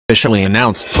officially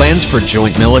announced plans for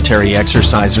joint military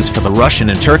exercises for the Russian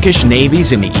and Turkish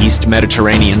navies in the East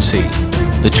Mediterranean Sea.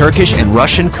 The Turkish and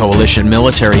Russian coalition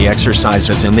military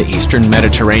exercises in the Eastern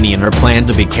Mediterranean are planned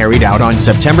to be carried out on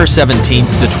September 17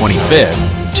 to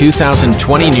 25,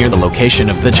 2020 near the location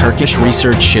of the Turkish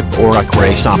research ship Oruc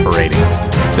Reis operating.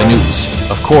 The news,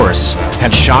 of course,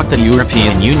 has shocked the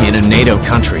European Union and NATO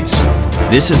countries.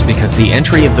 This is because the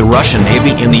entry of the Russian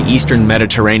Navy in the Eastern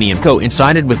Mediterranean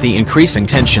coincided with the increasing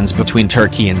tensions between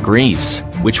Turkey and Greece,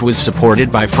 which was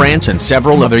supported by France and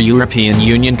several other European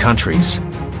Union countries.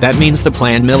 That means the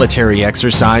planned military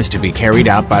exercise to be carried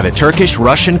out by the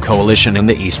Turkish-Russian coalition in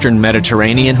the Eastern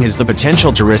Mediterranean has the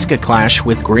potential to risk a clash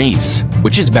with Greece,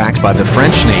 which is backed by the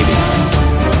French Navy.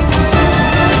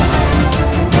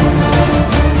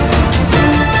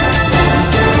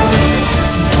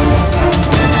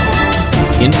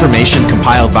 Information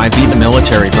compiled by VIVA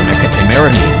Military from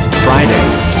Ekathimerini,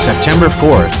 Friday, September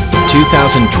 4,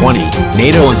 2020.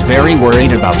 NATO is very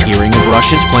worried about hearing of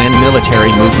Russia's planned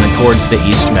military movement towards the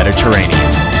East Mediterranean.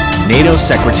 NATO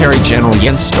Secretary-General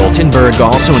Jens Stoltenberg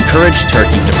also encouraged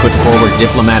Turkey to put forward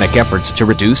diplomatic efforts to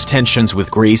reduce tensions with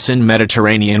Greece in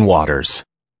Mediterranean waters.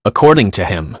 According to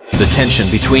him, the tension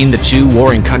between the two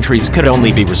warring countries could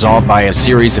only be resolved by a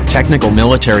series of technical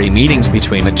military meetings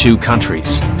between the two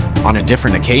countries. On a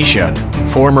different occasion,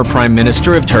 former Prime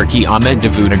Minister of Turkey Ahmet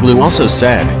Davutoglu also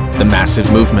said, "The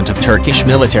massive movement of Turkish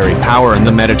military power in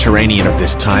the Mediterranean at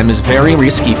this time is very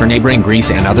risky for neighboring Greece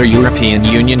and other European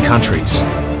Union countries."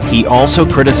 He also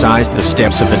criticized the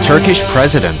steps of the Turkish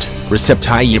President, Recep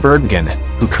Tayyip Erdogan,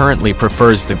 who currently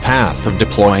prefers the path of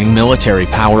deploying military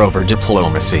power over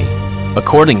diplomacy.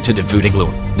 According to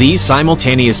Davutoglu, these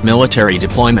simultaneous military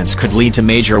deployments could lead to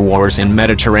major wars in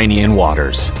Mediterranean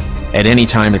waters. At any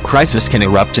time a crisis can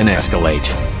erupt and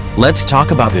escalate. Let's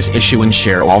talk about this issue and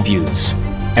share all views.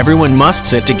 Everyone must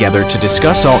sit together to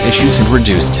discuss all issues and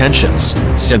reduce tensions,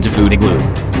 said Davutoglu.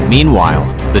 Meanwhile,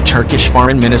 the Turkish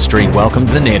Foreign Ministry welcomed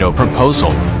the NATO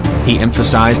proposal. He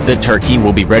emphasized that Turkey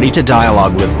will be ready to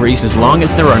dialogue with Greece as long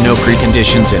as there are no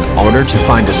preconditions in order to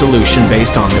find a solution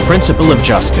based on the principle of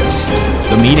justice.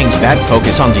 The meetings that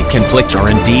focus on the conflict are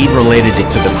indeed related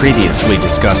to the previously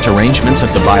discussed arrangements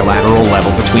at the bilateral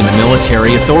level between the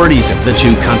military authorities of the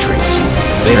two countries.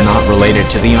 They are not related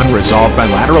to the unresolved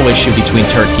bilateral issue between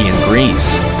Turkey and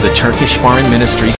Greece, the Turkish Foreign Ministry